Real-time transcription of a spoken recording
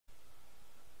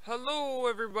Hello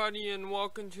everybody and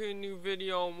welcome to a new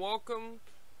video and welcome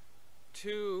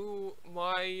to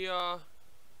my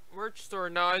merch store.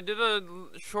 Now I did a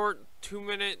short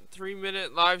 2-minute,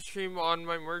 3-minute live stream on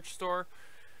my merch store,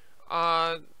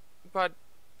 but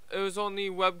it was only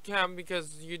webcam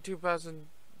because YouTube hasn't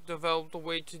developed a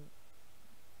way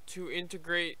to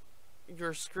integrate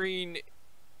your screen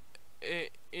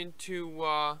into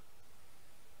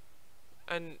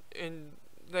and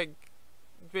like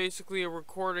basically a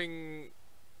recording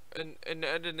and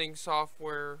editing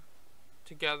software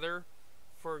together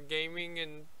for gaming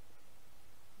and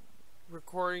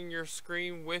recording your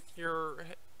screen with your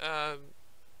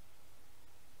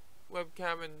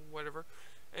webcam and whatever.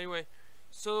 Anyway,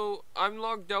 so I'm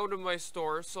logged out of my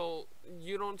store, so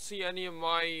you don't see any of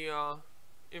my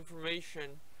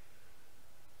information.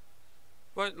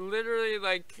 But literally,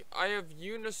 like, I have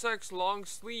unisex long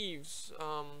sleeves,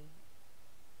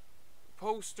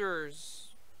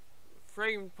 posters,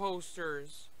 frame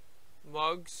posters,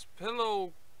 mugs,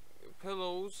 pillows,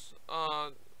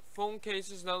 phone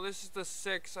cases. Now this is the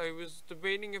 6. I was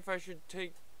debating if I should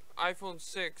take iPhone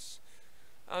 6.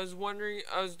 I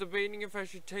was debating if I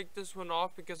should take this one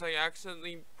off because I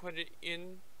accidentally put it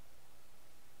in.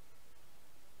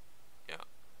 Yeah,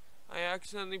 I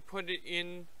accidentally put it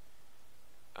in,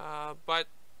 but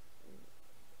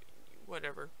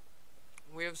whatever.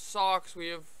 We have socks, we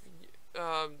have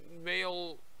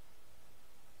male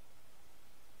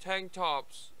tank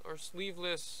tops, or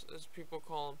sleeveless as people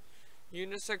call them,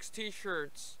 unisex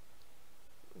t-shirts,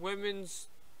 women's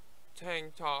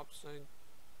tank tops,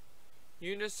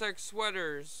 unisex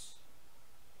sweaters,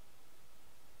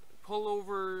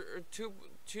 pullover, two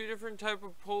different type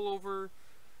of pullover.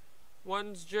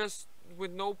 One's just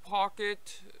with no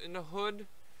pocket in the hood,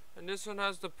 and this one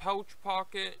has the pouch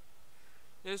pocket.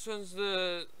 This one's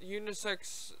the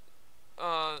unisex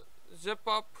zip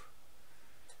up.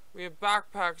 We have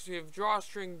backpacks, we have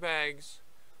drawstring bags,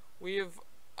 we have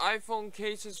iPhone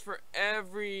cases for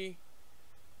every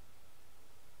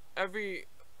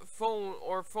phone,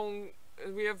 or phone.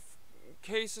 We have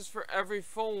cases for every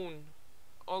phone,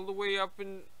 all the way up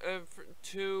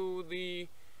to the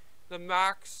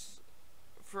Max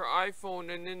for iPhone,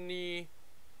 and then the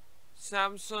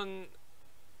Samsung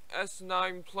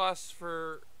S9 Plus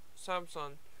for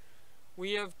Samsung.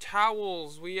 We have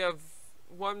towels, we have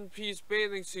one-piece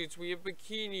bathing suits, we have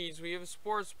bikinis, we have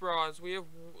sports bras, we have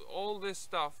all this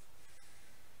stuff.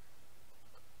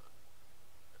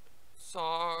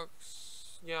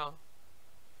 Socks, yeah.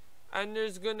 And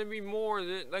there's gonna be more.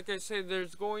 Like I said,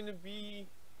 there's going to be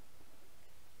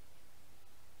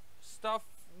stuff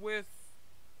with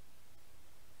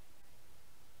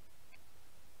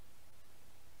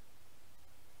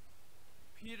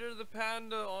Peter the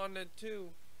Panda on it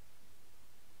too.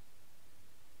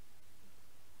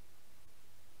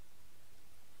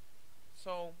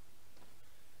 So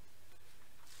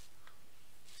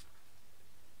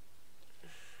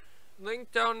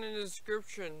link down in the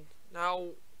description.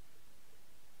 Now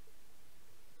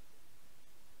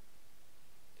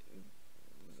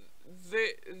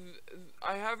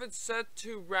I have it set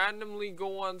to randomly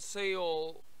go on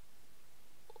sale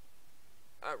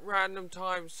at random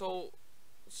times, so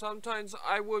sometimes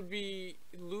I would be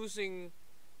losing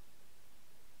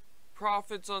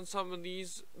profits on some of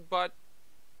these, but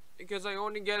because I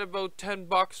only get about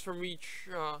 $10 from each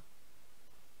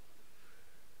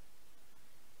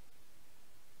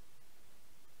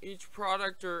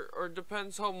product, or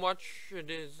depends how much it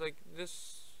is. Like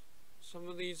this, some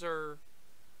of these are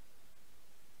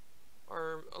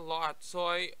a lot,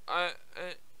 so yeah.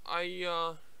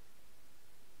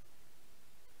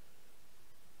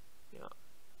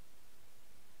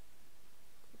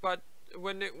 But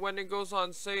when it goes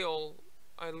on sale,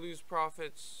 I lose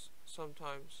profits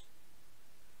sometimes.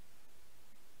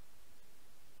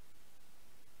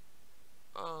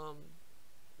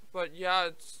 But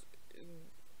yeah,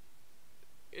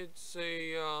 it's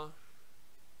a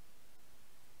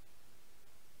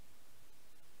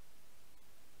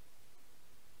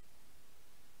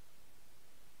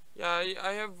yeah,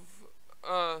 I have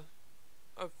a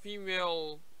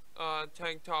female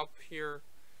tank top here.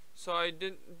 So I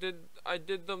did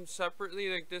them separately.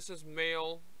 Like this is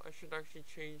male. I should actually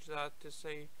change that to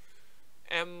say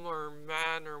M or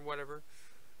man or whatever.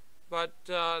 But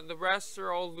the rest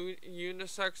are all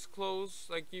unisex clothes.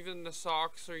 Like even the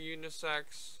socks are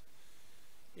unisex.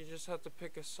 You just have to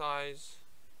pick a size.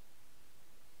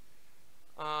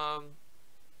 And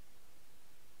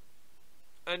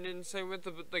then same with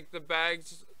the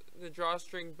bags. The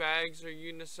drawstring bags are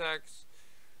unisex.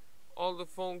 All the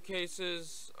phone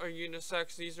cases are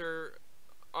unisex. These are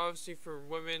obviously for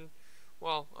women.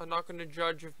 well, I'm not gonna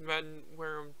judge if men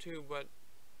wear them too, but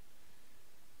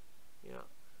yeah.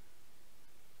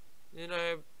 Then I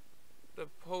have the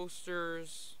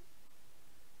posters.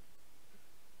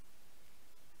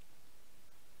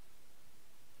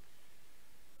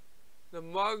 The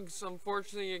mugs,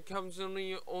 unfortunately, it comes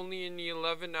only in the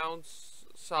 11-ounce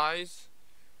size.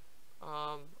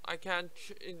 I can't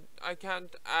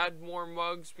add more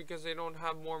mugs because they don't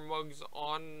have more mugs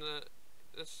on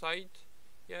the site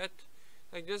yet.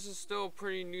 Like, this is still a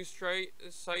pretty new site.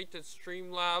 It's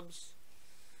Streamlabs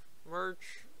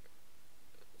merch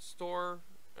store,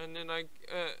 and then I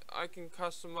can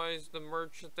customize the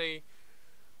merch that they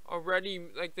already,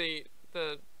 like, the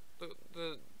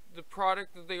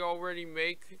product that they already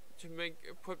make, to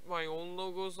put my own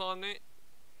logos on it.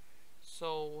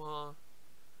 So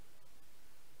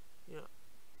yeah.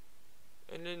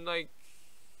 And then, like,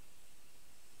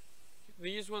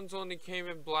 these ones only came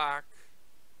in black,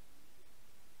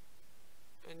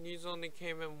 and these only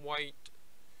came in white,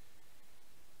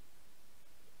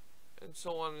 and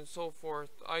so on and so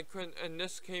forth. I couldn't, and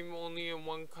this came only in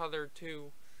one color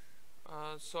too,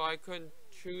 so I couldn't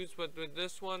choose. But with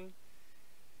this one,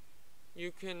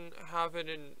 you can have it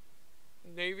in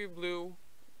navy blue,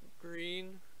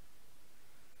 green,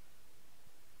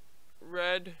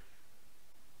 red,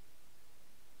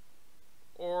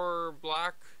 or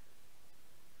black.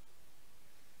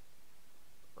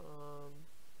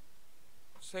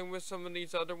 Same with some of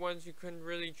these other ones, you couldn't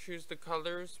really choose the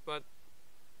colors, but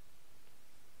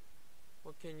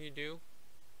what can you do?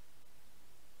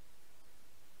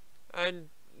 And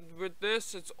with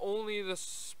this, it's only the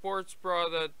sports bra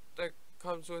that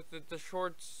comes with it. The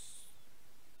shorts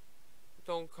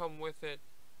don't come with it.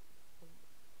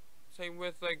 Same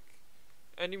with, like,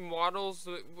 any models,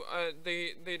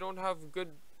 they don't have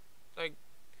good, like,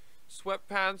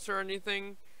 sweatpants or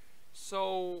anything,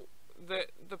 so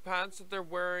the pants that they're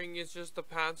wearing is just the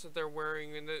pants that they're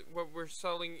wearing, and what we're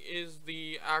selling is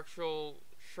the actual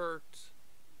shirts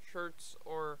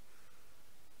or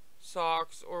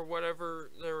socks or whatever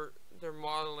they're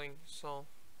modeling. So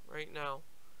right now,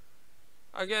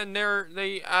 again,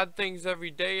 they add things every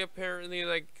day apparently.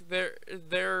 Like,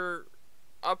 they're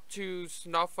up to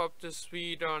snuff, up to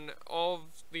speed on all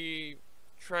of the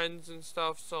trends and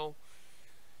stuff, so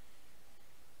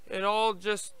it all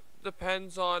just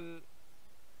depends on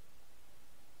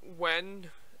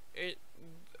when it,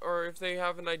 or if they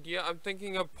have an idea. I'm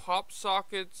thinking of pop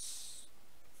sockets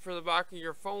for the back of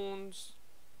your phones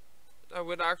that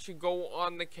would actually go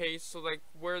on the case, so like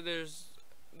where there's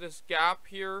this gap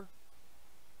here.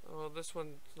 Oh, this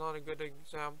one's not a good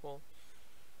example,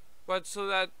 but so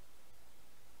that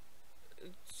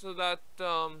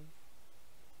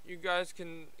you guys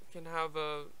can have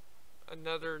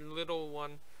another little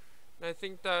one. And I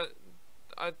think that,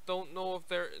 I don't know if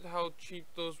they're, how cheap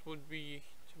those would be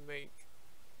to make.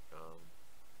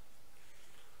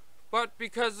 But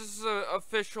because this is a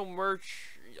official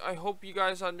merch, I hope you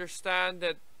guys understand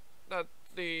that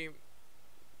the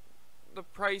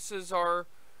prices are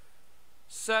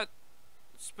set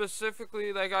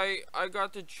specifically. Like, I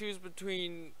got to choose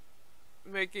between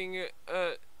making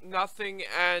nothing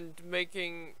and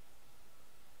making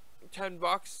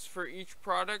 $10 for each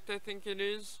product, I think it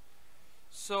is.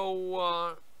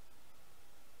 So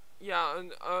yeah,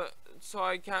 and so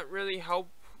I can't really help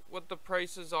what the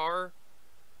prices are.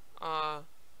 Oh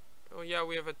yeah,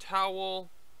 we have a towel.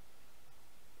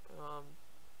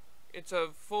 It's a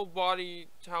full body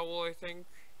towel, I think.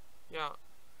 Yeah.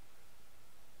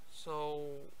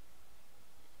 So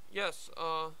yes,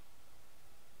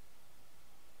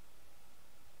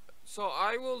 so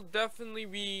I will definitely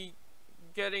be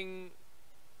getting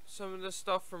some of this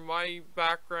stuff from my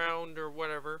background or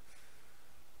whatever.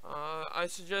 I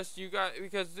suggest you guys,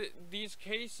 because these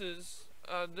cases,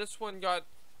 this one got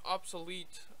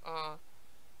obsolete,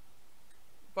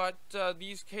 but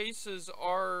these cases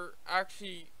are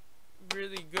actually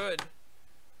really good.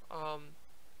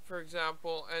 For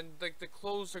example, and like the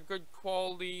clothes are good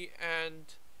quality,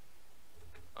 and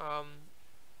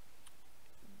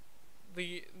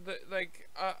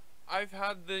I've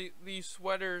had these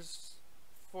sweaters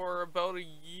for about a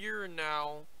year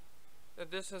now,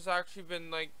 that this has actually been,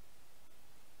 like,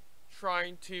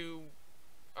 trying to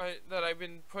that I've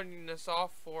been putting this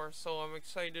off for. So I'm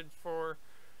excited for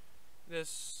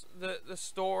this, the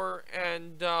store.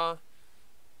 And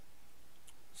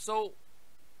so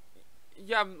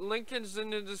yeah, link is in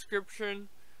the description.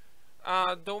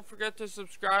 Don't forget to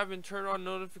subscribe and turn on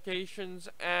notifications,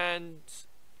 and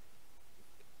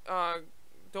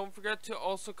don't forget to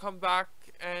also come back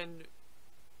and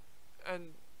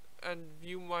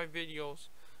view my videos.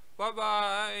 Bye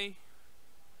bye.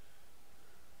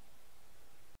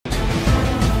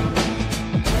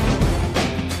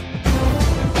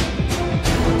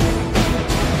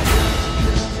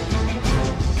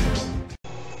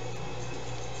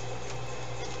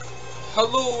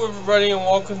 Hello everybody and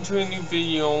welcome to a new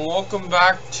video and welcome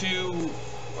back to,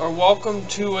 or welcome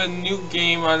to a new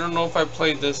game. I don't know if I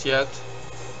played this yet.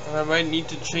 And I might need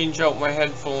to change out my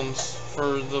headphones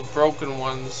for the broken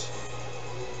ones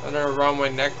that are around my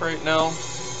neck right now.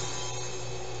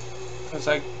 Because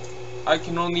I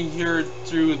can only hear it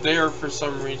through there for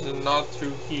some reason, not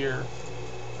through here.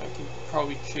 I could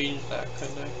probably change that,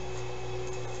 couldn't I?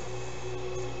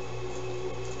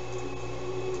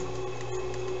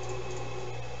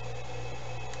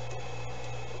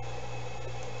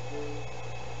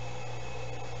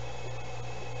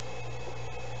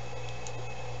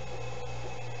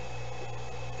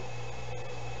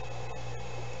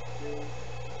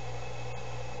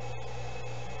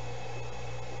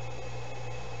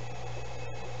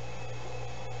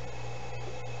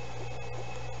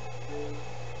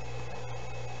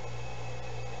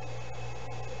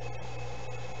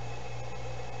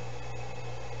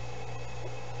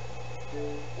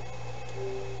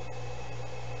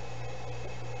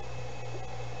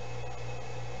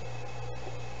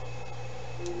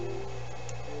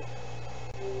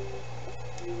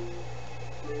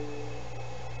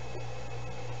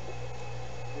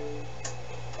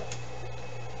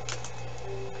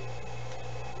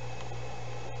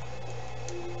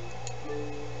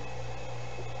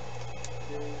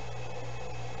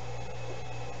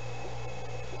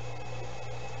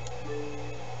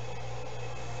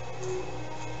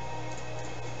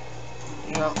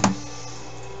 Yeah.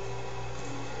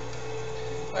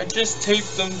 I just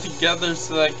taped them together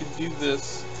so that I could do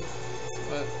this.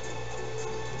 But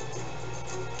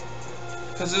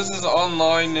because this is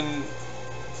online and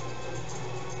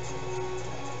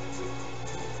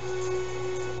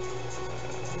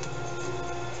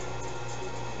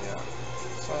yeah,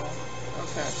 so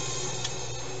okay.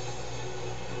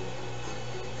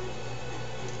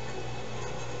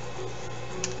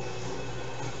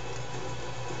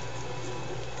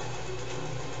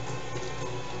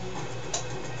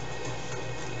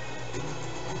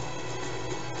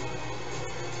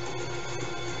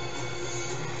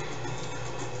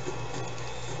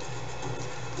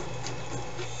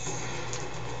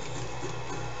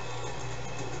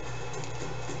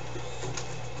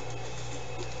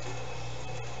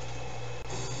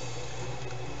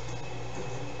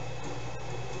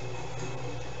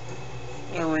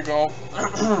 There we go.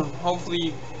 Hopefully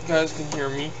you guys can hear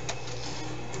me.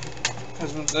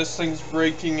 Because this thing's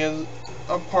breaking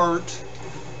apart.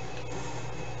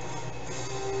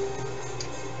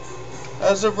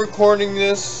 As of recording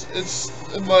this,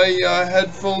 my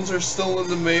headphones are still in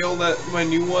the mail, my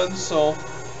new ones, so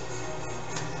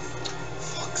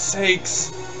fuck's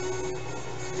sakes.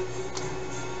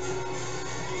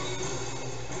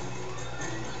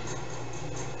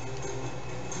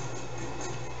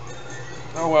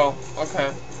 Oh well,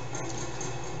 okay.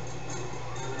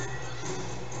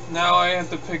 Now I have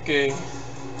to pick a.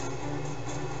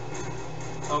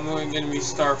 I'm going to be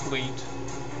Starfleet.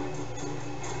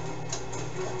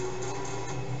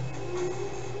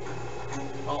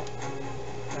 Oh,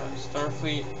 yeah,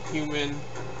 Starfleet, human.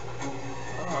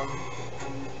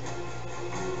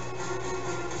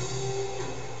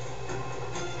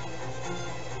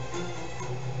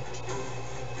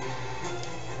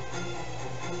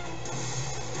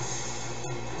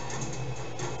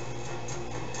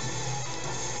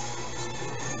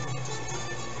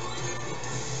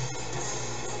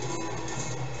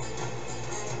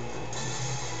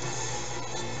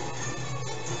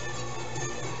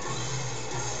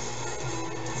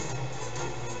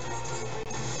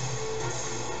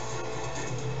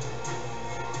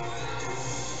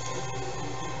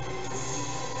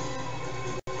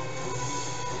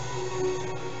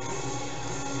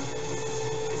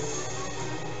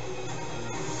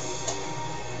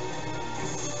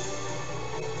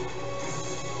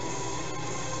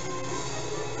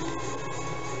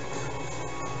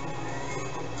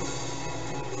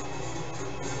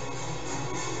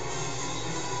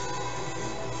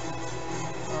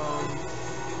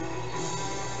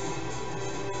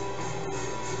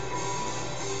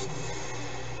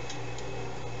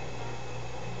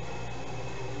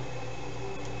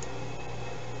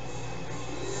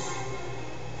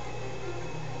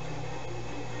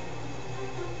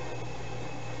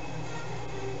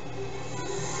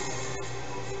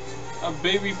 A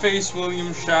babyface William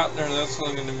Shatner, that's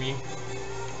what I'm gonna be.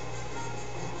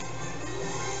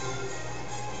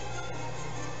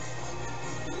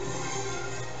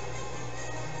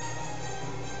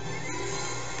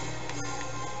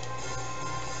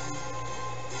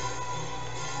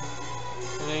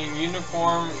 And the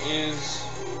uniform is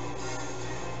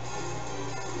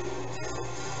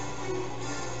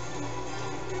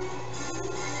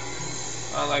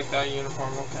I like that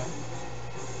uniform, okay.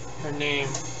 Her name.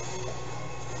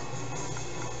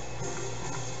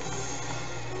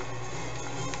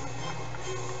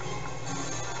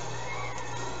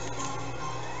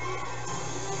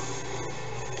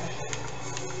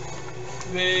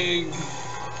 Big.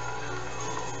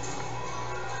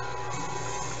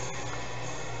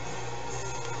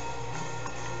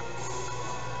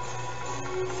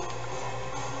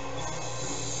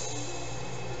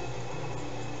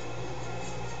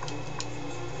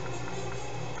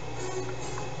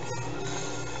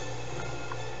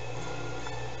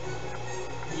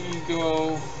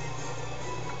 Ego.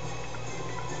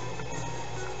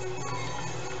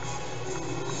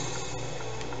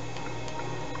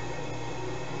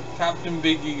 Captain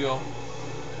Big Ego.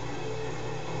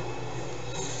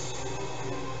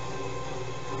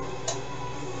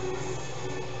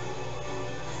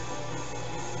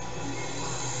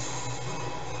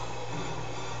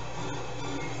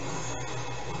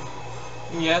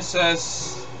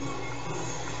 SS.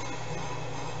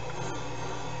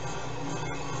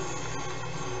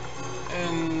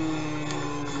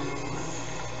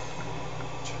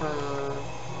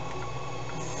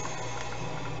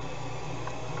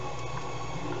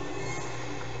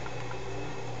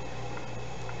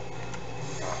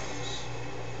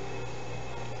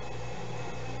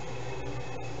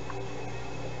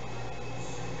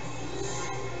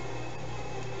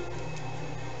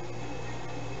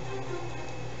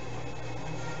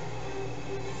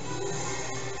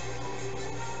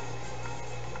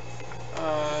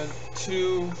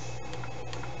 Two.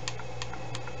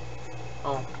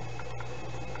 Oh.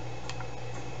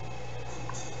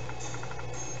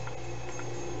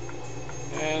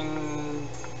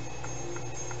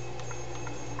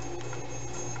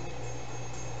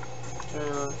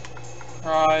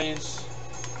 Enterprise.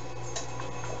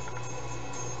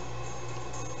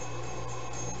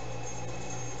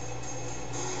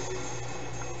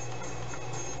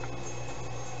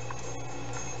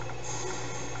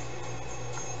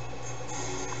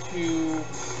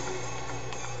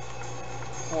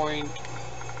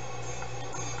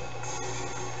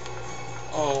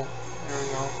 Oh, there we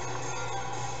go.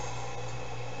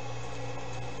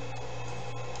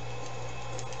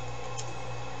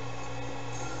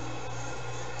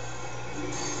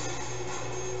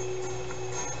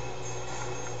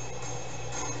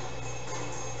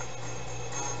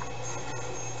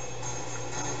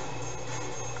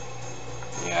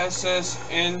 The SS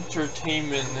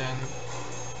Entertainment then.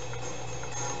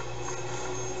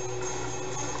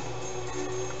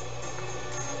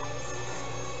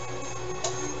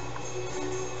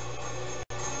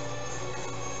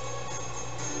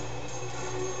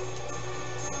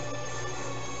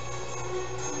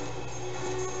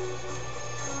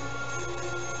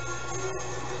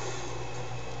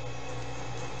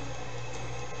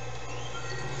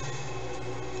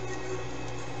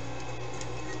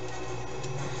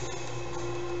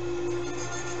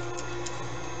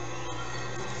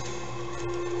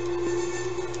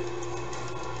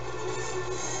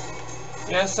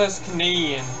 The SS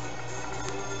Canadian.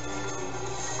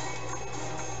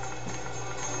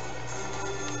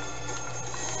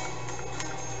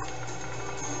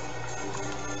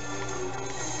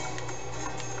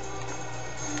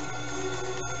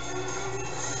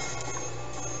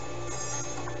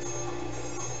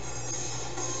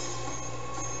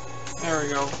 There we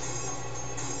go.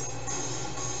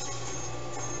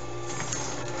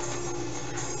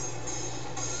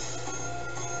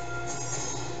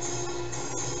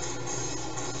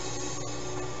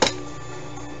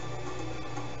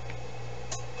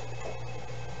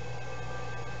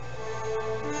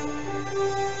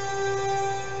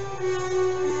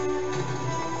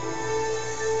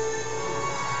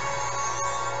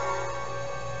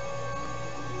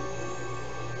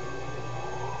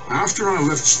 After I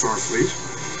left Starfleet,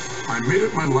 I made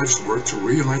it my life's work to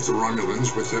reunite the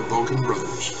Romulans with their Vulcan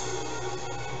brothers.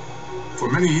 For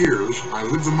many years, I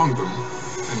lived among them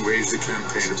and waged a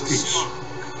campaign of peace.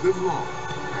 Live long.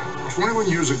 21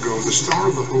 years ago, the star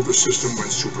of the Hova system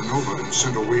went supernova and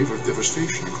sent a wave of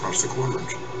devastation across the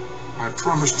quadrant. I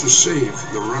promised to save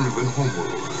the Romulan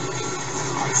homeworld.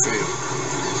 I failed.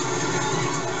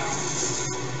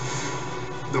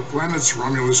 The planets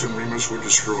Romulus and Remus were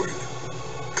destroyed.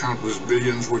 Countless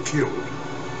billions were killed.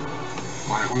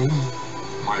 My home,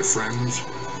 my friends,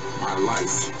 my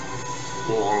life,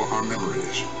 all are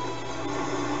memories.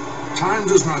 Time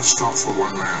does not stop for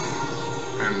one man,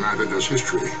 and neither does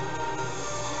history.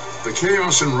 The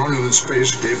chaos in Romulan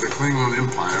space gave the Klingon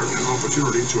Empire an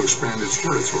opportunity to expand its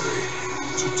territory.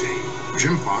 Today,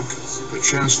 Jimpak, the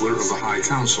Chancellor of the High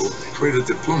Council, traded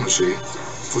diplomacy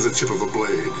for the tip of a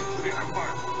blade.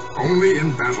 Only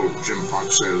in battle, Jim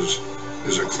Fox says,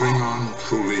 is a Klingon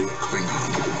truly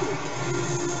Klingon.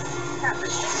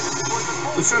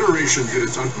 The Federation did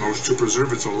its utmost to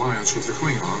preserve its alliance with the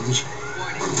Klingons,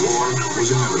 but war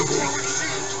was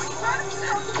inevitable.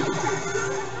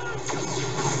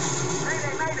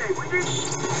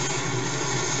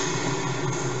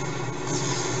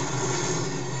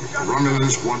 The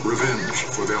Romulans want revenge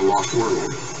for their lost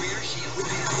world.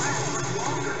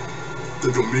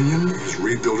 The Dominion is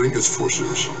rebuilding its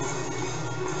forces.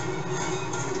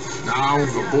 Now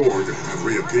the Borg have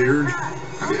reappeared,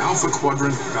 and the Alpha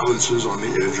Quadrant balances on the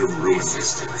edge of ruin.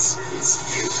 Resistance is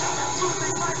futile.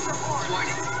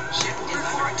 Warning, ship is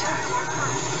under attack.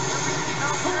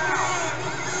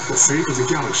 The fate of the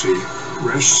galaxy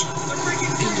rests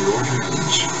in your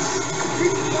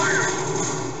hands.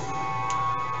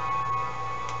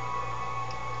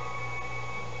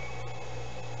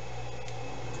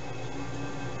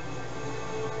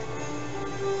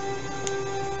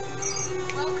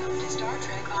 Welcome to Star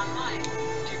Trek Online.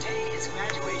 Today is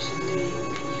graduation day,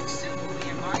 and you soon will be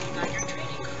embarking on your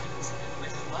training cruise.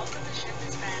 With the bulk of the ship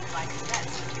is manned by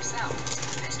cadets like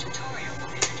yourselves, this tutorial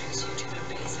will introduce you to the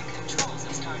basic controls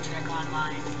of Star Trek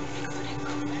Online, including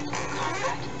movement,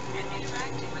 combat, and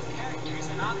interacting with characters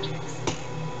and objects.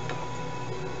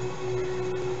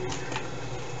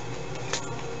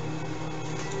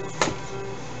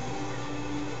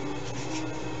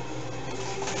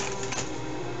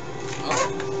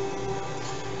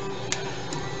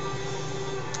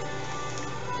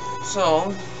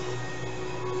 So,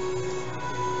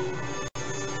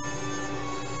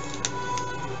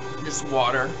 just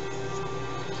water.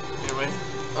 Anyway,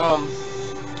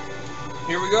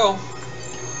 here we go.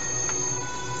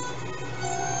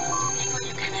 People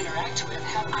you can interact with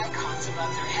have icons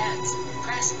above their heads.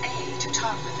 Press A to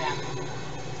talk with them.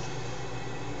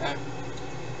 Okay.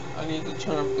 I need to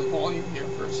turn up the volume here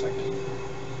for a second.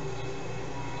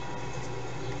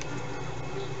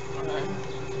 Okay.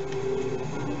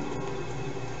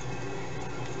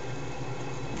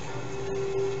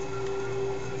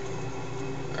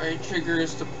 Alright, trigger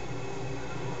is to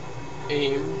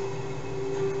aim.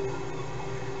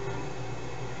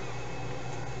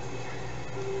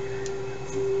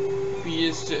 B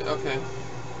is to, okay.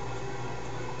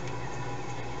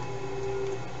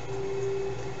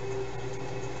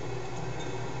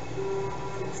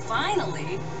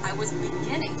 Finally, I was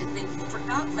beginning to think you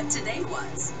forgot what today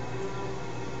was.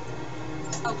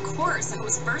 Of course, I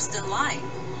was first in line.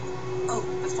 Oh,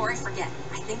 before I forget,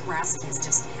 I think Rasky is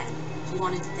just ahead. He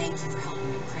wanted to thank you for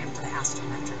helping me cram for the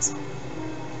astrometrics.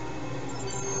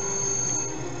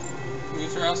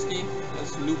 Who's Rasky?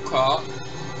 That's Luca.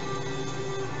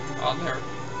 On there.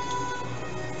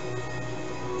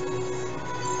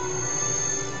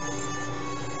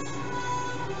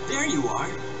 There you are.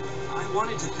 I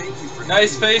wanted to thank you for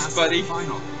Nice helping me face, pass buddy. that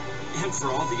final, and for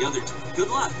all the others. Good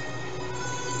luck.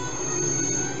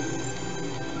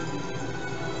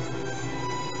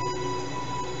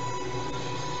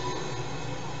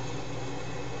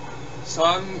 So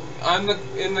I'm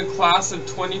in the class of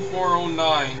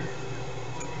 2409.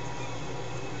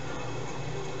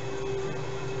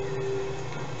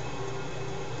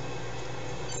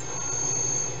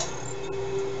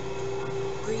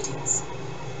 Greetings.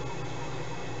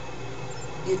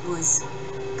 It was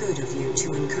good of you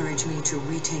to encourage me to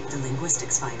retake the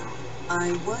linguistics final.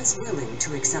 I was willing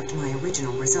to accept my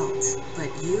original results, but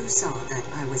you saw that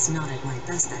I was not at my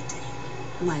best that day.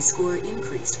 My score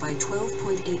increased by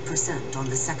 12.8% on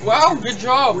the second Wow, attempt, good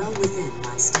job! well within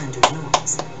my standard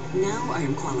norms. Now I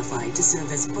am qualified to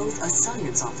serve as both a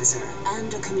science officer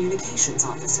and a communications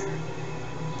officer.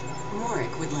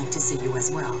 Morik would like to see you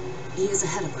as well. He is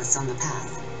ahead of us on the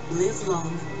path. Live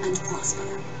long and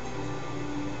prosper.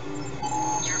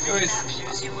 Anyways,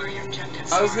 Shows you where your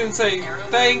objectives I was are. gonna say Arrow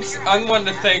thanks. down I'm going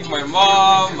to thank my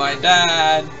mom, my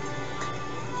dad,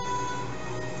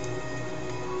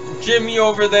 Jimmy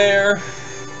over there.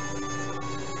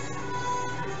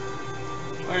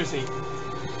 Where is he?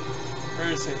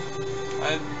 Where is he?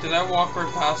 Did I walk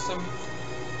right past him?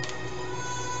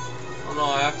 Oh no,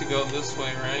 I have to go this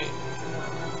way, right?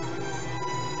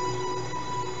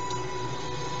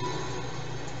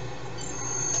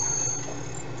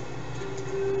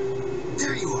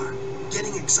 There you are.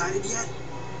 Getting excited yet?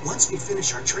 Once we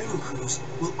finish our training cruise,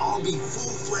 we'll all be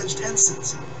full-fledged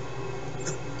ensigns.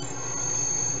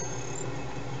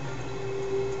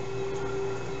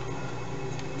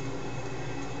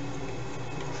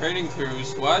 Training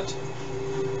cruise, what?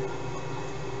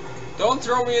 Don't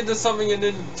throw me into something and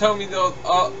then tell me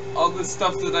all this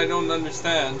stuff that I don't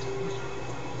understand.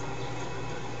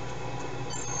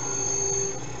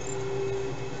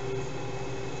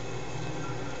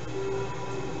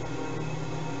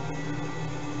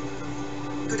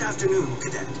 afternoon,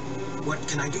 Cadet. What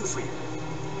can I do for you?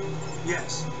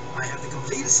 Yes, I have the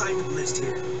complete assignment list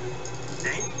here.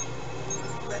 Name?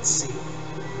 Let's see.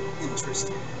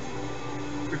 Interesting.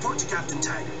 Report to Captain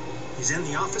Taggart. He's in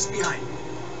the office behind me.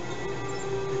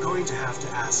 You're going to have to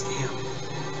ask him.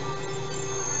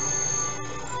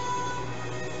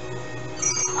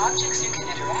 Objects you can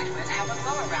interact with have a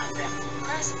glow around them.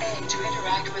 Press A to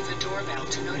interact with the doorbell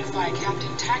to notify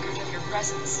Captain Taggart of your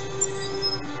presence.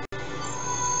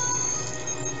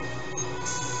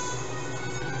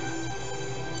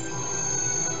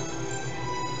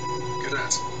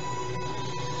 Cadet.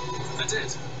 I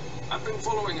did. I've been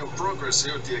following your progress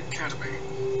here at the Academy,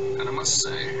 and I must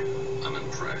say, I'm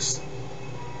impressed.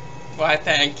 Why,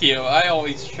 thank you. I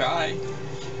always try.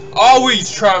 Always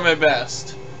try my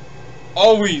best.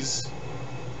 Always.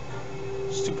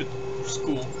 Stupid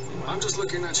school. I'm just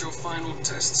looking at your final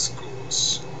test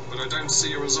scores, but I don't see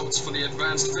your results for the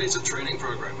advanced phaser training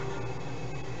program.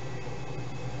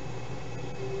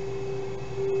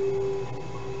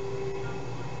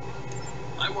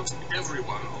 I want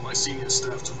everyone on my senior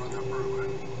staff to run that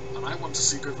program, and I want to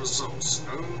see good results,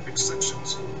 no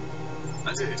exceptions.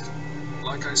 I did.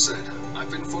 Like I said,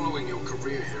 I've been following your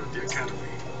career here at the Academy.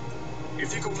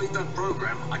 If you complete that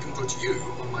program, I can put you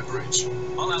on my bridge.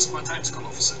 I'll ask my tactical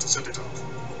officer to set it up.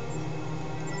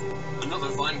 Another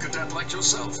fine cadet like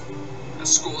yourself. Her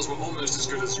scores were almost as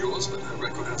good as yours, but her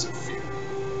record has a few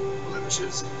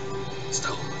blemishes.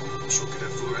 Still, I'm sure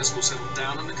Cadet Flores will settle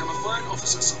down and become a fine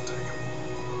officer someday.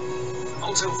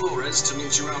 I'll tell Flores to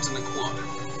meet you out in the quad.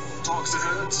 Talk to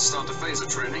her to start the phaser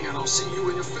training, and I'll see you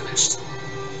when you're finished.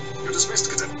 You're dismissed,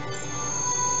 Cadet.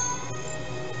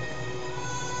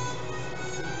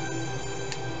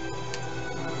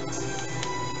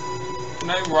 Can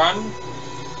I run?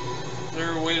 Is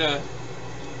there a way to...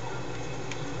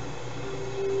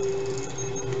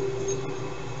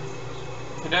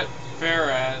 Cadet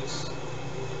Flores.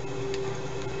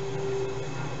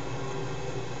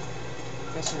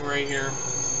 Guessing right here.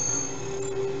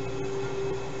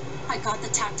 I got the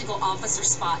tactical officer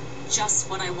spot. Just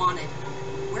what I wanted.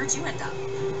 Where'd you end up?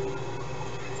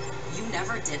 You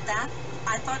never did that?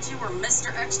 I thought you were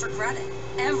Mr. Extra Credit.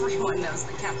 Everyone knows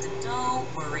the captain.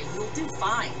 Don't worry, you'll do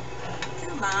fine.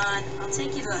 Come on, I'll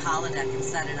take you to the holodeck and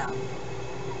set it up.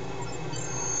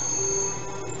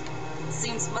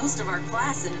 Seems most of our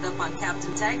class ended up on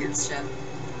Captain Taggart's ship.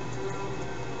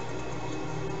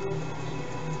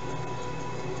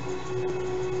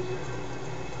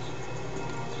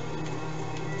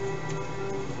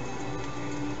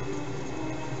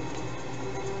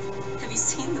 Have you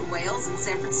seen the whales in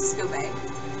San Francisco Bay?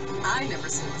 I never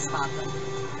seem to spot them.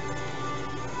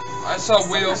 I saw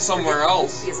whales somewhere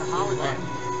else. He is a holodeck.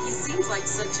 He seems like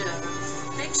such a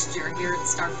fixture here at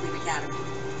Starfleet Academy.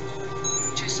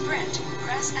 To sprint,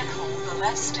 press and hold the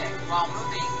left stick while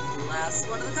moving. Last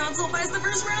one of the console buys the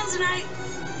first round tonight.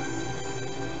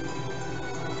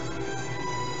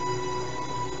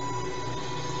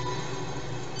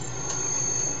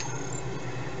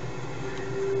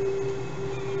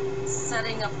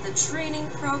 Setting up the training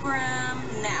program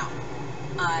now.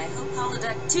 I hope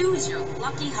holodeck 2 is your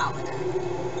lucky holodeck.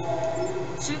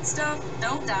 Shoot stuff,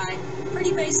 don't die.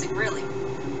 Pretty basic, really.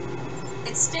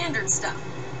 It's standard stuff.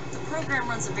 The program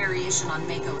runs a variation on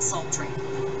Mako assault training.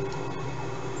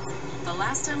 The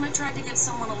last time I tried to give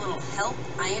someone a little help,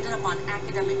 I ended up on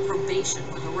academic probation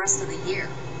for the rest of the year.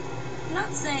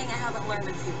 Not saying I haven't learned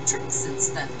a few tricks since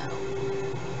then, though.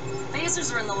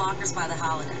 Phasers are in the lockers by the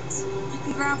holodecks. You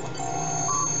can grab one.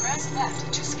 Press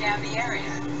left to scan the area.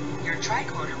 Your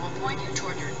tricorder will point you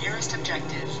toward your nearest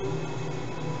objective.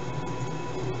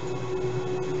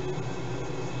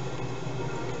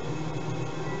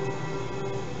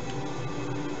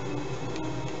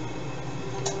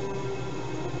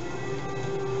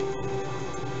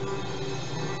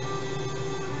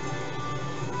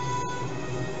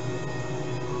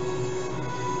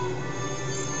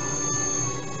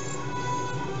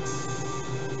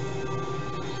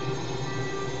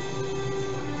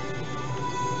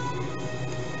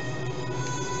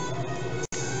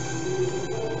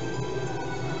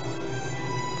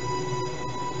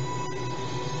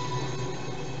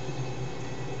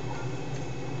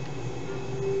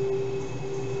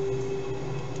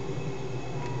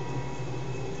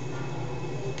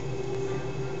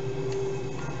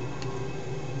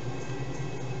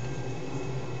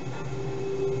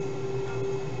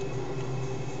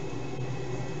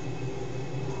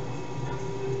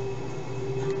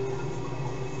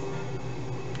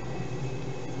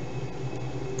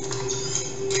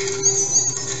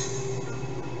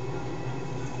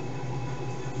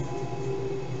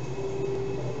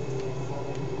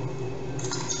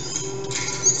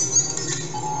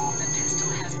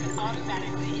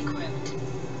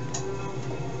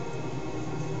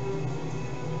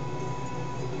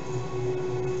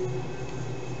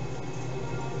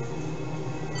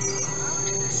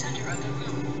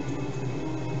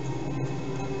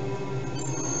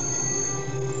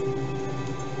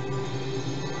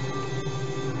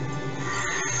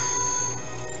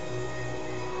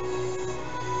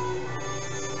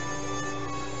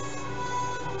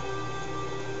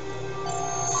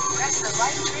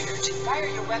 to fire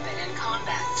your weapon in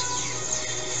combat.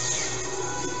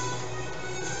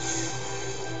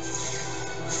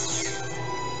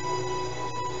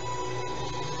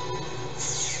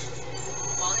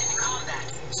 While in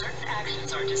combat, certain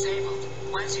actions are disabled.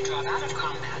 Once you drop out of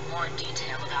combat, more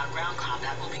detail about ground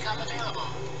combat will become available.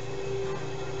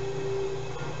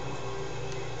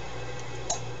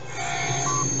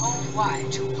 Hold Y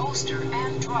to holster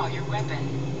and draw your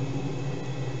weapon.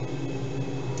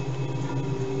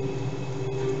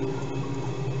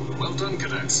 Well done,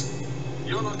 cadets.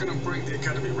 You're not going to break the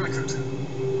Academy record,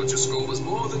 but your score was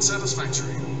more than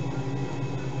satisfactory.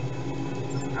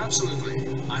 Absolutely.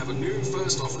 I have a new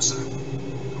first officer.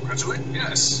 Congratulate?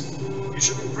 Yes. You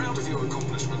should be proud of your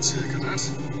accomplishments here, cadet.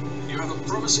 You have a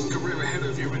promising career ahead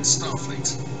of you in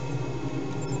Starfleet.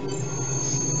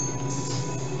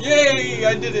 Yay!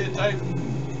 I did it!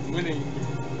 I'm winning.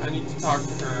 I need to talk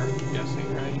to her, I'm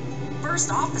guessing, right? First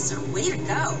officer, way to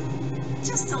go.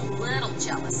 Just a little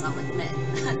jealous, I'll admit.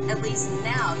 At least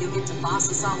now you'll get to boss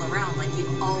us all around like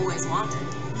you've always wanted.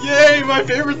 Yay! My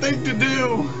favorite thing to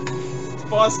do!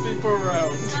 Boss people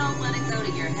around. Don't let it go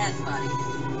to your head, buddy.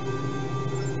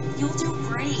 You'll do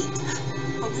great.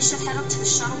 But we should head up to the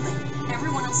shuttle bay.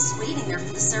 Everyone else is waiting there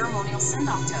for the ceremonial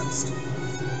send-off toast.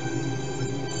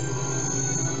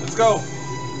 Let's go!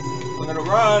 I'm gonna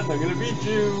run, I'm gonna beat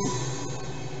you!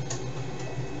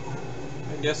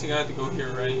 I'm guessing I have to go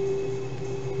here, right?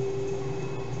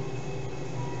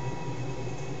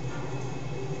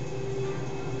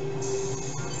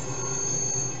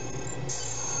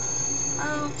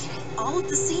 Okay, all of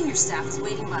the senior staff is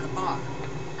waiting by the bar.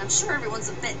 I'm sure everyone's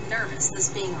a bit nervous, this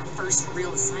being our first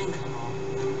real assignment and all.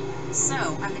 So,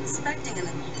 I'm expecting an...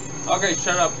 Okay,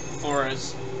 shut up,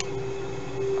 Forrest.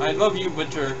 I love you,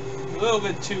 but you're a little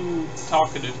bit too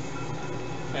talkative.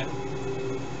 Okay.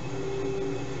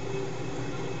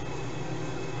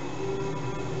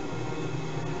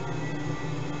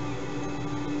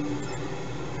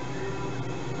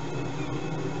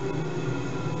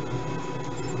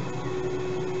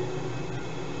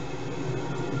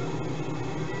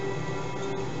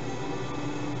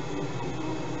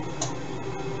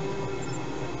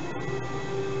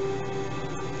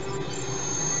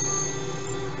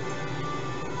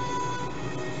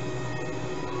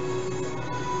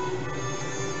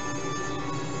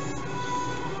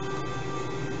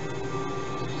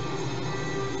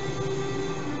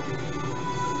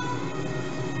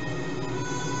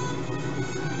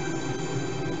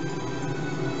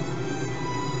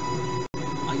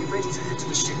 Ready to head to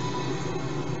the ship.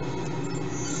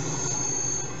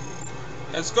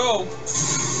 Let's go!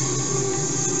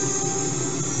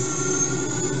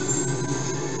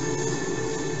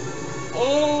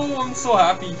 Oh, I'm so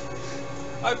happy.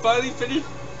 I finally finished.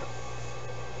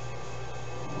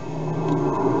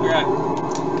 Okay.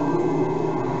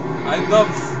 I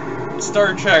love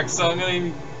Star Trek, so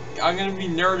I'm gonna be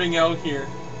nerding out here.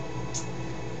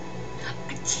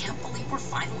 I can't believe we're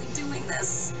finally doing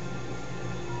this.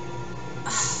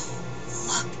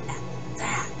 Look at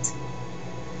that.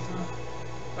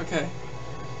 Okay.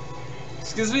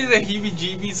 This gives me the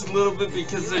heebie-jeebies a little bit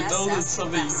because I know that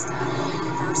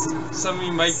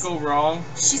something might go wrong.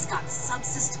 She's got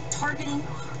subsystem targeting,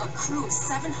 a crew of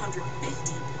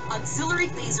 750, auxiliary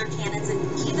laser cannons, and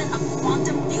even a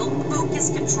quantum field focus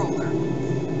controller.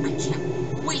 I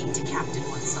can't wait to captain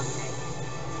one someday.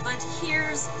 But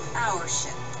here's our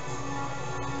ship.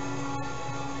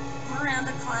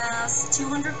 Miranda class,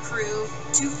 200 crew,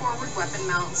 2 forward weapon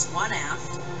mounts, 1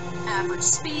 aft. Average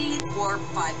speed, warp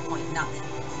 5.0.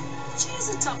 She's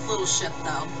a tough little ship,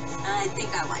 though. I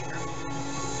think I like her.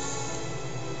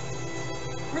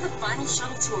 We're the final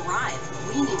shuttle to arrive.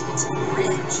 We need to get to the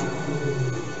bridge.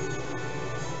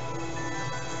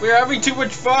 We're having too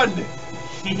much fun!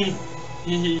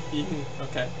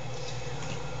 Okay.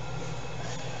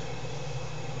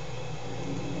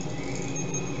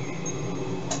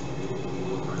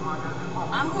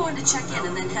 I'm going to check in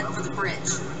and then head for the bridge.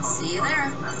 See you there.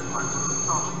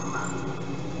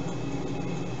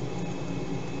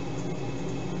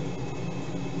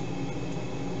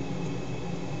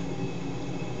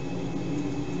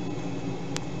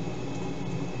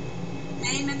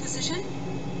 Name and position?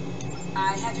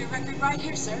 I have your record right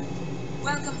here, sir.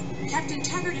 Welcome. Captain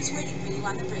Taggart is waiting for you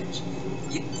on the bridge.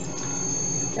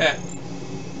 Okay.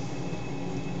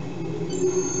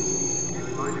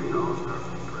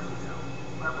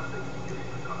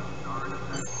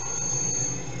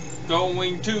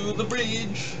 Going to the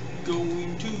bridge.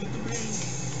 Going to the bridge.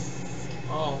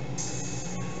 Oh.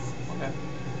 Okay.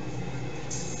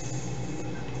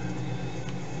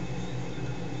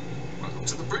 Welcome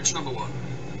to the bridge, number 1.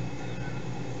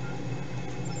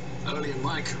 Early in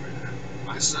my career,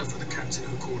 I served with a captain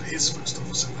who called his first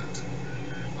officer that.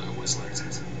 I always liked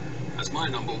it. As my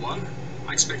number one,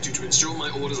 I expect you to ensure my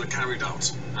orders are carried out,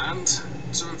 and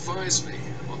to advise me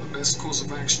on the best course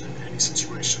of action in any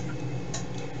situation.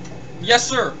 Yes,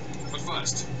 sir. But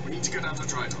first, we need to get out of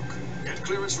dry dock, get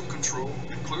clearance from control,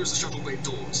 and close the shuttle bay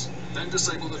doors, then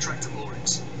disable the tractor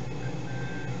moorings.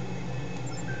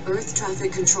 Earth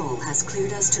traffic control has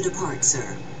cleared us to depart,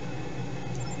 sir.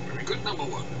 Very good, number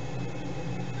one.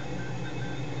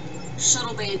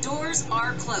 Shuttle bay doors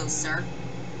are closed, sir.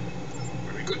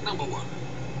 Very good, number one.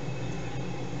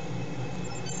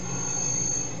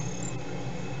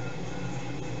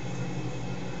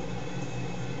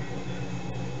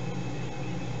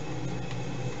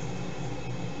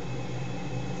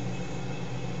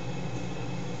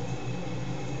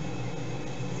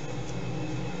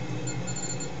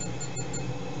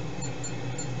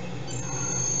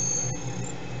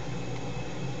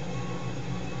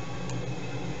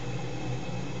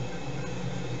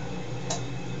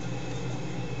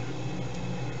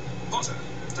 Potter,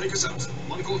 take us out.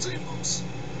 1/4 inbox.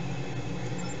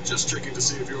 Just checking to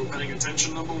see if you're paying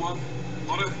attention, number one.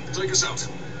 Potter, take us out.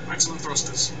 Maximum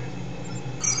thrusters.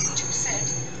 To sit,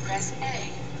 press A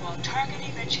while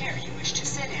targeting the chair you wish to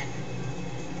sit in.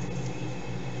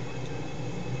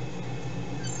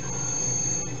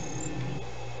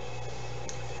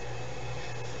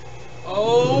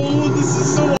 Oh, this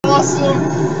is so awesome.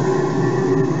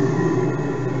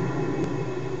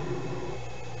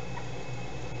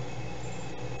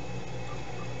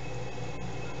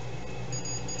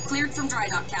 Cleared from dry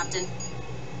dock, Captain.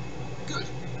 Good.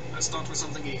 Let's start with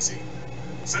something easy.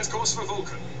 Set course for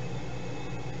Vulcan.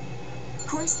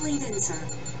 Course laid in, sir.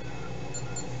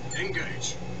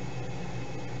 Engage.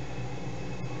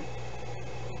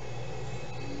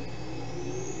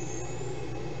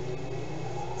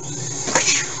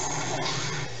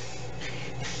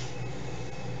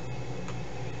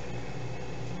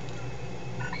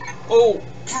 Oh.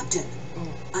 Captain,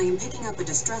 I am picking up a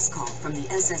distress call from the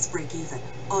SS Break-Even.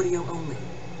 Audio only.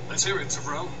 Let's hear it,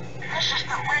 Tyrell. This is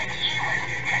the Break-Even.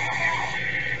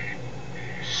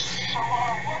 So,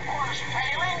 what was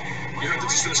failing? You heard the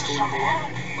distress call, number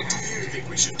one. What do you think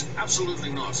we should do?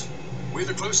 Absolutely not. We're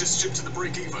the closest ship to the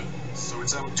break-even, so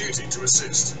it's our duty to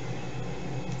assist.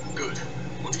 Good.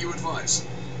 What do you advise?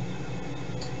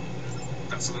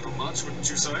 That's a little much, wouldn't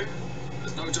you say?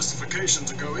 There's no justification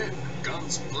to go in.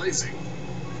 Guns blazing.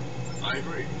 I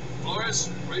agree. Flores,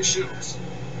 raise shields.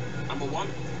 Number one,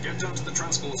 get down to the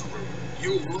transporter room.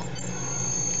 You will...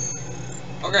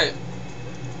 Okay.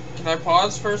 Can I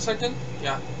pause for a second?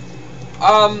 Yeah.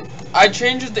 I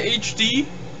changed the HD,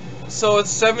 so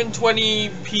it's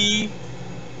 720p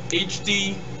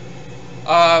HD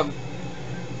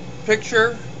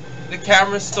picture. The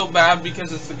camera's still bad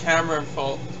because it's the camera's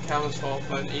fault,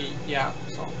 but yeah,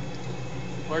 so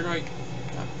where do I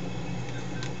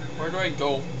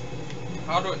go?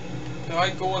 How do I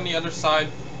go on the other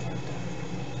side?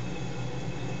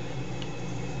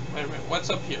 Wait a minute, what's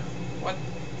up here? What?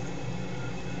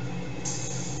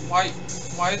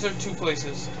 Why is there two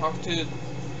places? Talk to...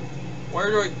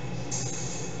 Where do I...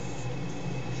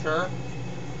 Sure.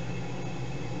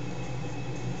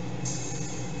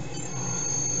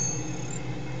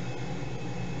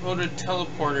 Go to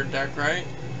teleporter deck, right?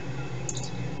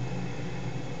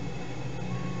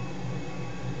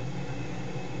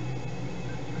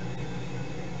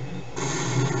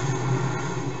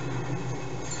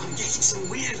 I'm getting some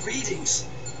weird readings.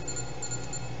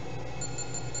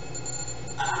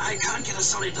 I can't get a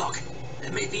solid lock.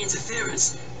 There may be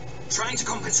interference. Trying to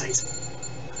compensate.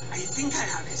 I think I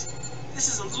have it. This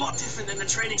is a lot different than the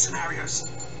training scenarios.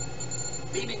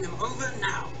 Beaming them over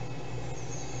now.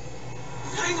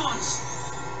 Hang on!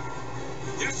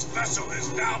 This vessel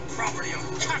is now property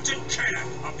of Captain Cannon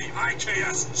of the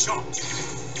IKS Chunk.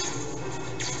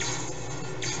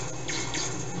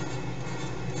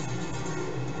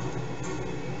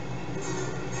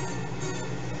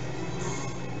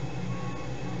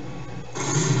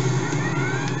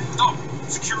 Stop!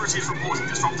 Security is reporting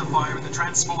disruptor fire in the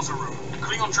transporter room.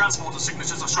 Klingon transporter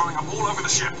signatures are showing up all over the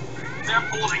ship. They're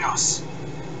boarding us.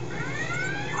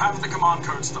 You have the command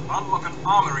codes to unlock an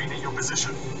armory near your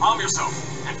position. Arm yourself,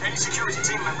 and any security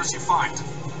team members you find.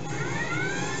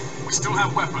 We still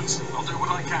have weapons. I'll do what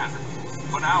I can.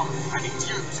 For now, I need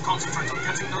you to concentrate on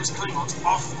getting those Klingons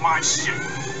off my ship.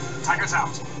 Taggart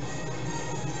out.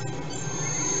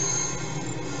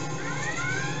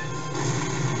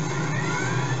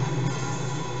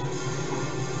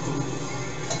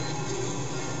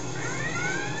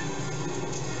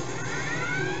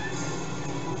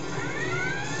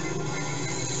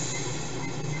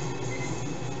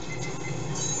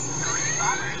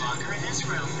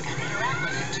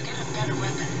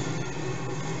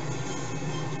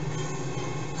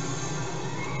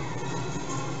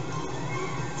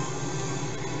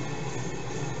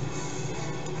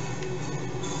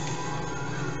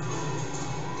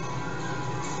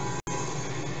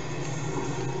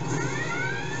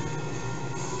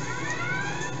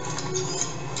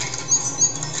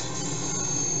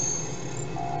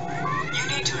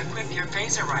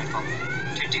 laser rifle.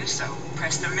 To do so,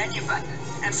 press the menu button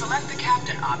and select the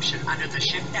captain option under the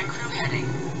ship and crew heading.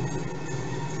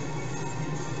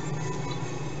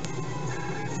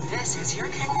 This is your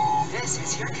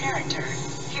character.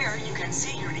 Here you can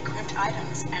see your equipped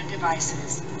items and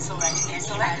devices. Select any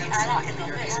item slot in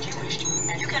your list you wish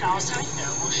to. And you can also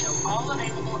will show all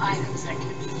available items that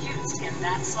can be used in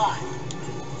that slot.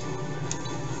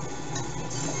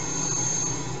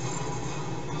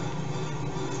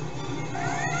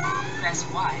 Press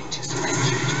Y to switch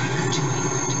between the two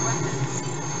equipped weapons.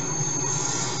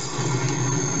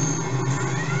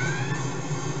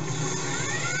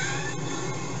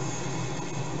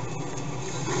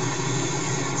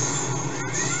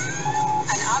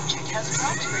 An object has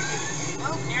dropped for you.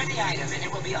 Move near the item and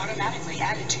it will be automatically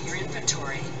added to your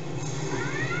inventory. You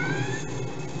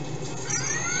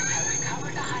have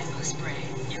recovered a hypo spray.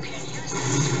 You can use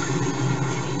this to quickly heal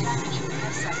any damage you may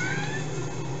have suffered.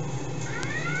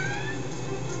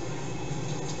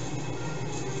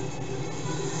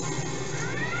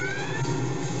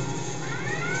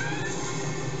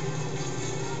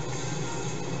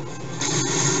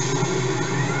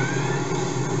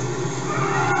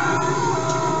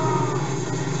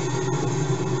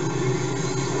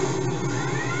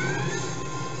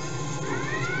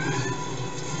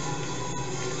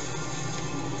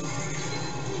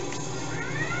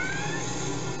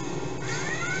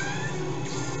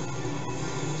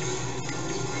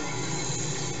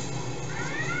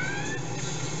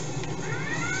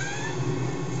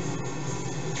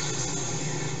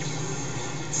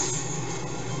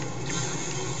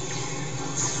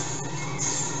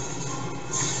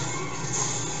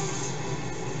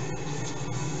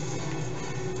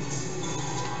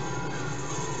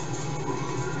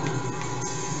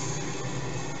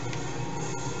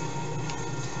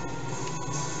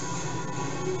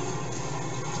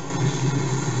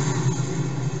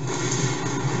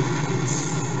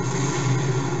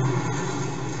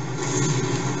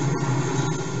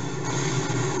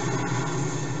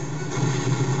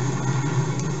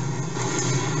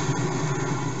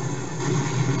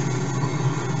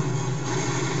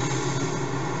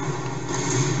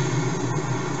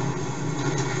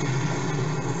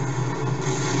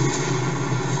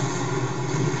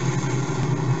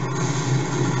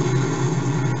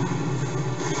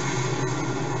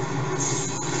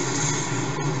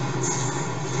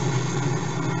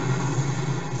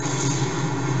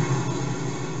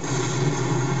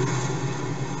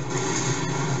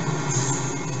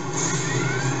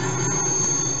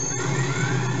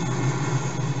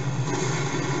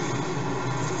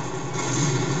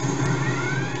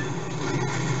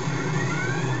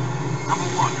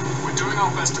 our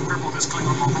best to cripple this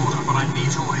Klingon on border, but I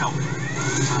need your help.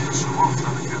 Time to show off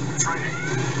that academy training.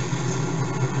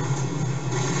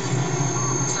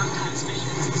 Sometimes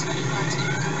missions specialized in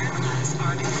your career class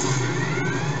are available.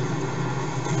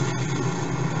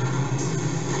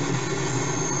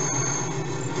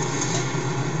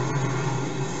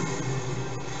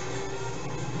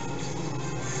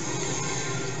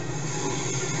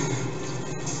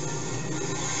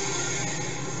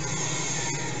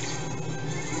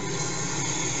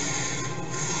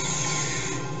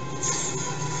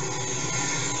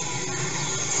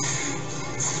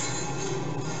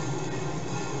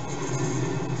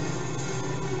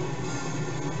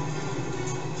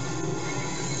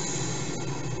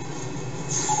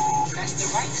 Press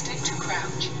the right stick to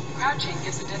crouch. Crouching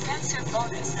gives a defensive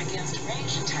bonus against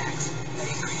ranged attacks that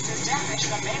increases damage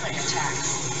from melee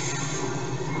attacks.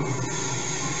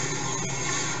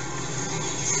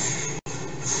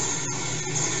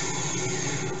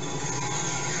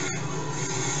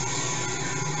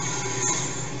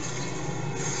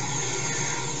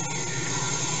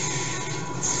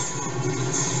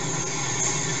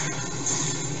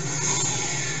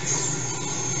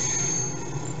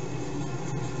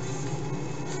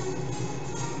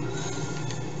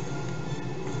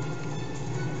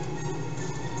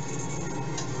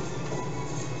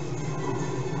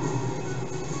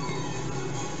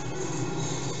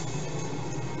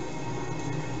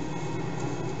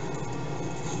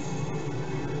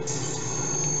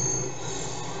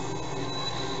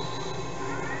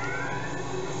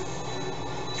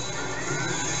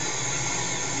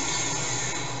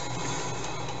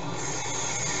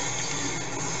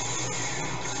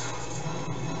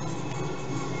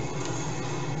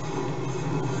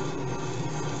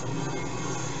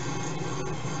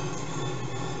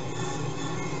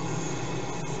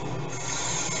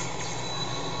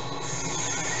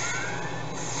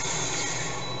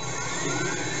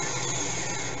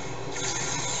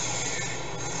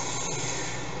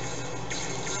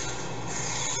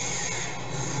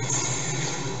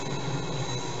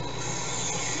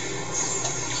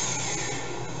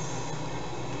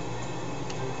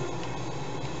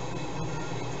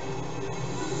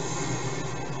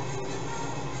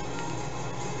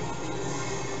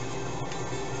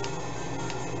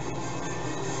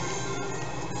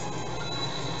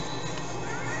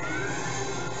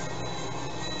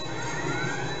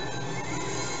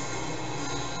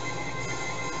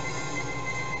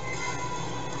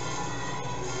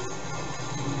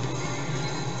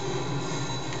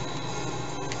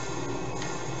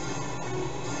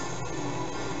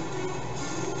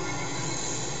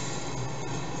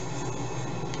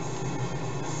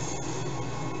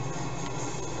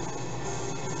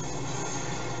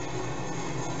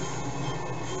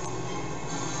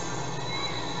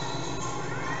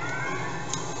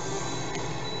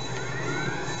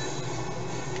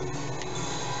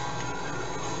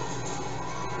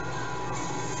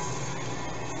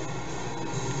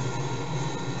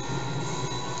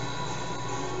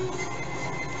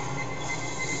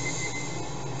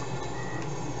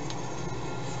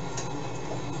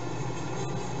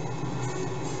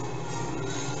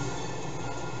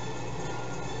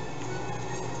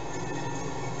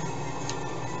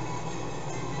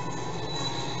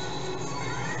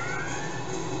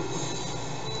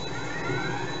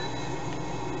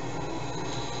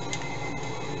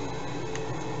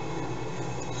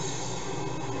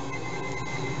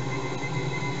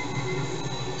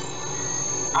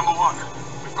 Number 1,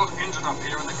 we've got injured up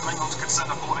here and the Klingons could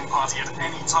send a boarding party at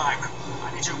any time.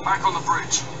 I need you back on the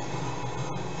bridge.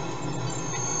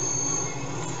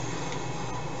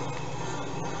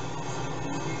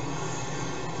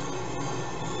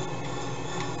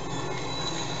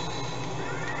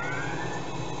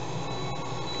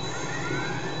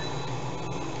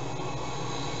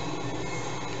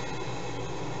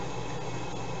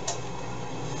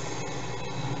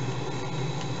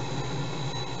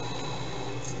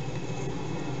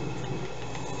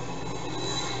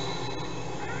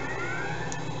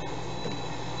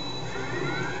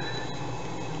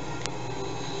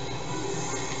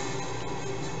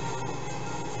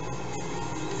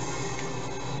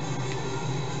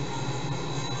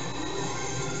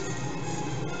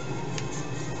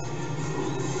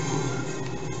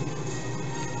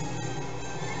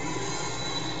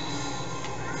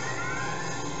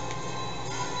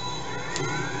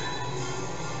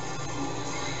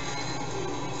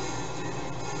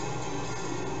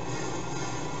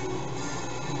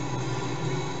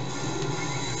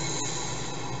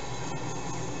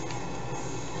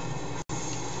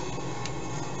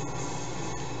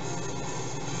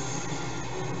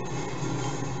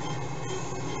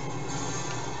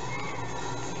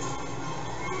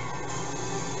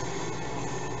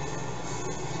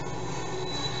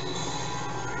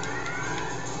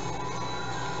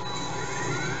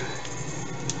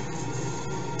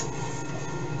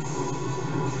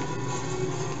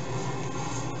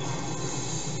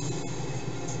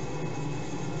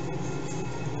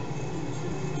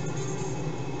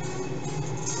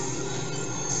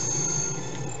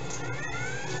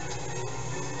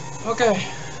 Okay.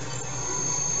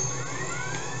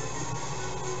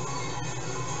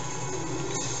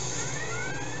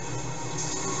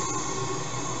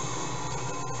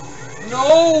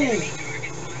 No!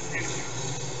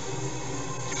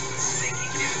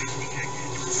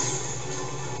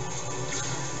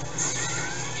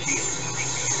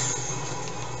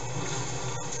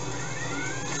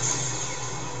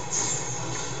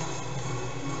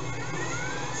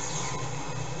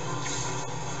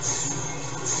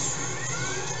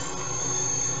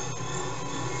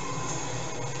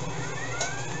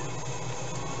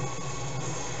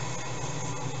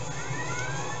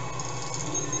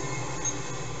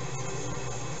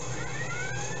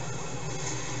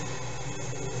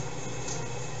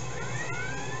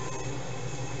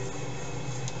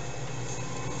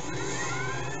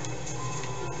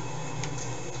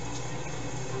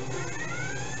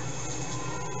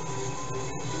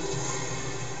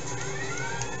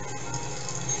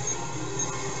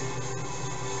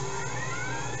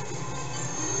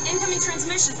 Incoming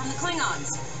transmission from the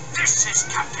Klingons. This is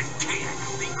Captain Kayan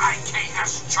of the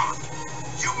IKS Chart.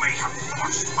 You may have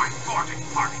forced my boarding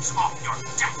parties off your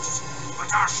decks,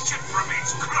 but our ship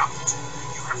remains cloaked.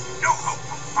 You have no hope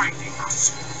of finding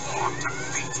us or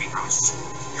defeating us.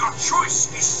 Your choice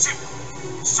is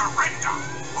simple. Surrender,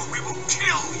 or we will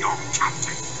kill your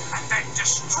captain and then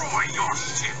destroy your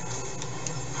ship.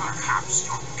 Perhaps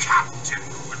your captain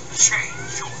will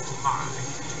change your mind.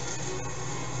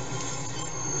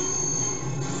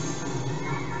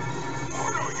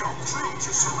 Order your crew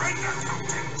to surrender,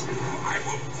 Captain, or I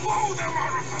will blow them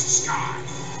out of the sky.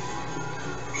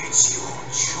 It's your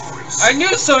choice. I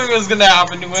knew something was gonna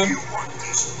happen to Do him. you want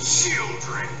these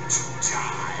children to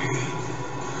die?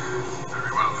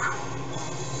 Very well.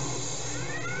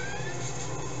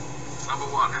 Number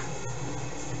 1,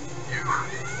 you are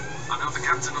now the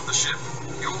captain of the ship.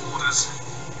 Your orders.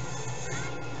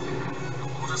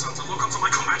 Your orders are to look onto my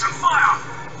command and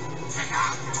fire!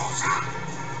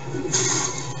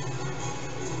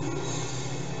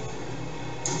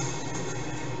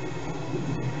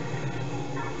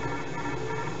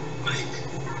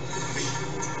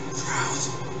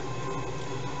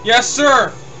 Yes,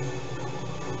 sir.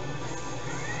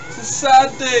 It's a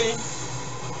sad day.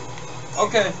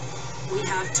 Okay. We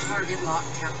have target lock,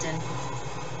 Captain.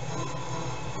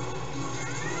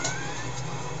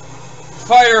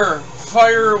 Fire.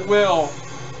 Fire at will.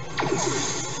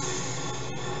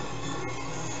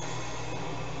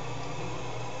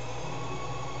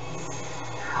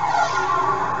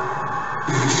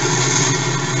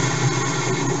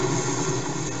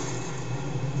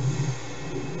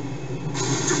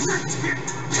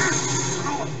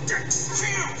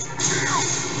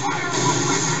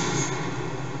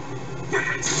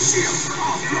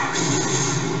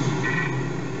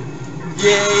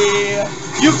 Yeah.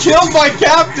 You killed my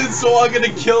captain, so I'm gonna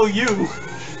kill you.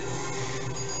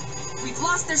 We've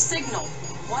lost their signal.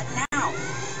 What now?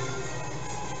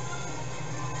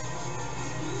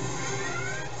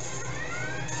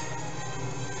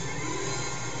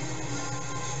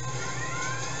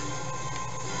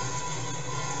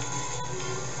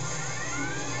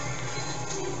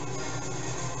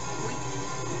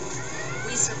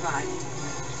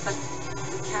 survived. But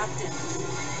the Captain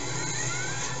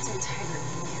Tiger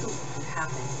knew what would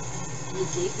happen, and he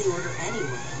gave the order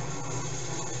anyway.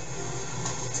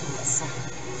 To the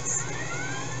second base.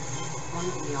 One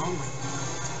that we all might know.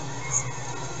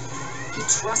 He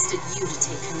trusted you to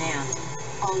take command.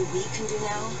 All we can do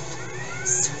now is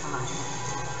survive.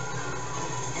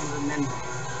 And remember.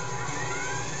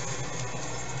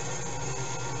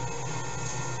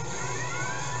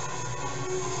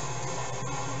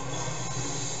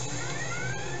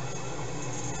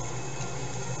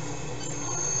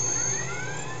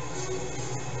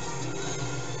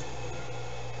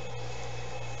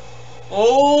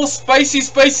 Oh, spicy,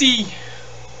 spicy!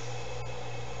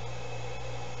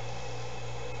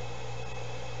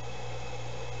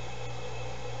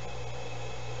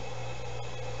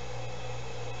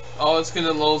 Oh, it's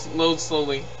gonna load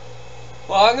slowly.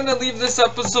 Well, I'm gonna leave this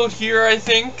episode here, I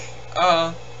think.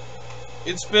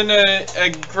 It's been a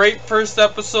great first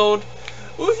episode.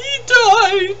 Oh, he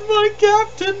died!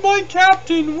 My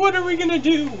captain! What are we gonna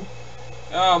do?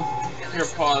 Here,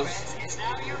 pause.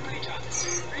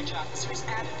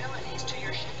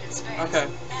 Okay.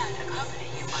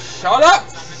 Shut up!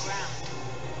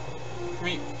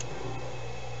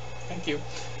 Thank you.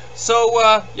 So,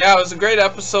 yeah, it was a great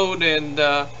episode, and,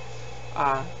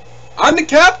 I'm the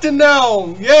captain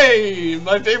now! Yay!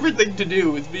 My favorite thing to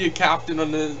do is be a captain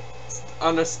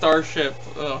on a starship.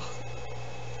 Ugh.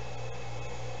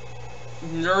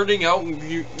 Nerding out and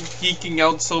geeking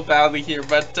out so badly here,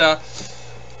 but,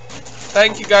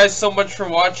 thank you guys so much for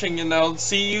watching, and I'll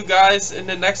see you guys in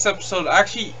the next episode.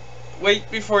 Actually, wait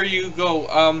before you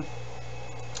go,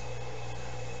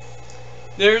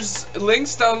 there's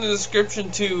links down in the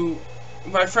description to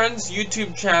my friends'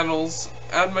 YouTube channels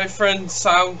and my friends'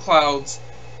 SoundClouds.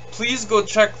 Please go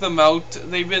check them out.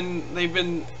 They've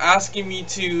been asking me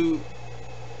to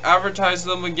advertise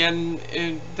them again.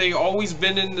 They always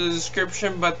been in the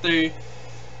description, but I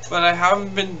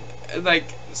haven't been like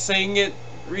saying it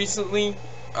recently.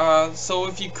 So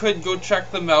if you could go check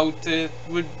them out, it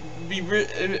would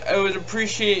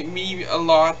appreciate me a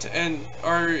lot,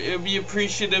 or it would be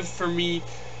appreciative for me,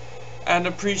 and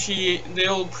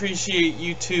they'll appreciate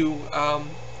you too.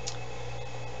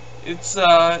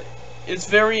 It's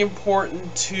very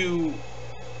important to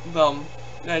them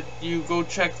that you go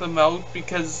check them out,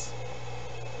 because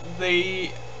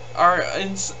they are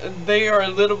a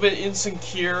little bit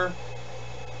insecure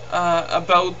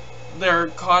about their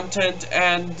content,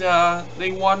 and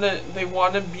they wanna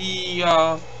be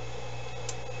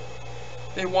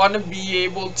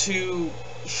able to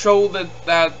show that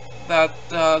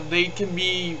they can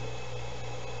be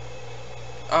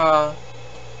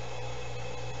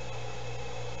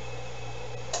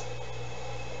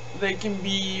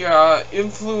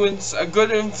a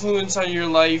good influence on your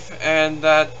life, and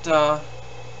that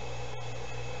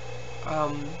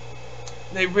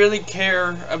they really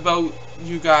care about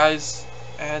you guys,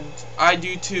 and I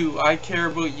do too. I care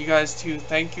about you guys too.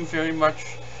 Thank you very much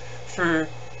for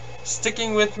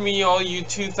sticking with me, all you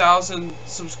 2,000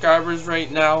 subscribers right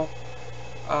now.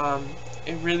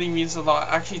 It really means a lot.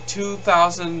 Actually,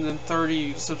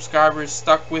 2,030 subscribers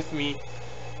stuck with me,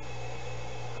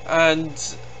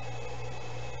 and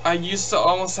I used to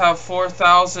almost have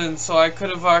 4,000, so I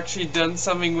could have actually done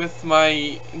something with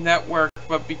my network,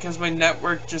 but because my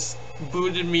network just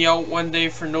booted me out one day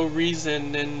for no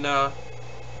reason, and now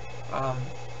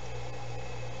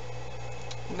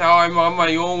I'm on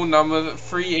my own. I'm a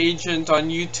free agent on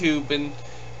YouTube, and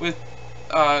with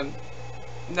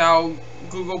now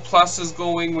Google Plus is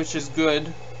going, which is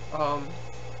good.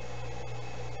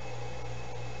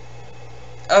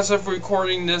 As of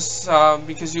recording this,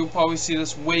 because you'll probably see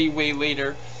this way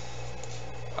later,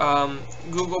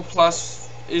 Google Plus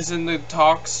is in the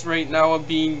talks right now of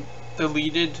being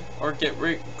deleted or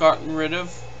gotten rid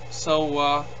of.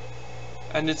 So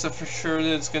and it's a for sure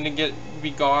that it's gonna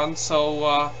be gone.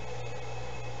 So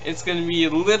it's gonna be a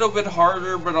little bit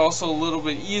harder, but also a little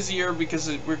bit easier, because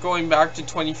we're going back to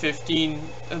 2015.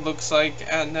 It looks like,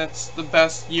 and that's the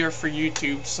best year for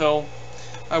YouTube. So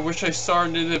I wish I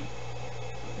started it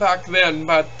back then,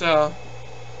 but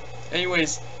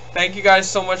anyways, thank you guys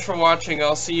so much for watching.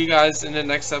 I'll see you guys in the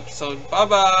next episode. Bye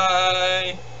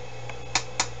bye.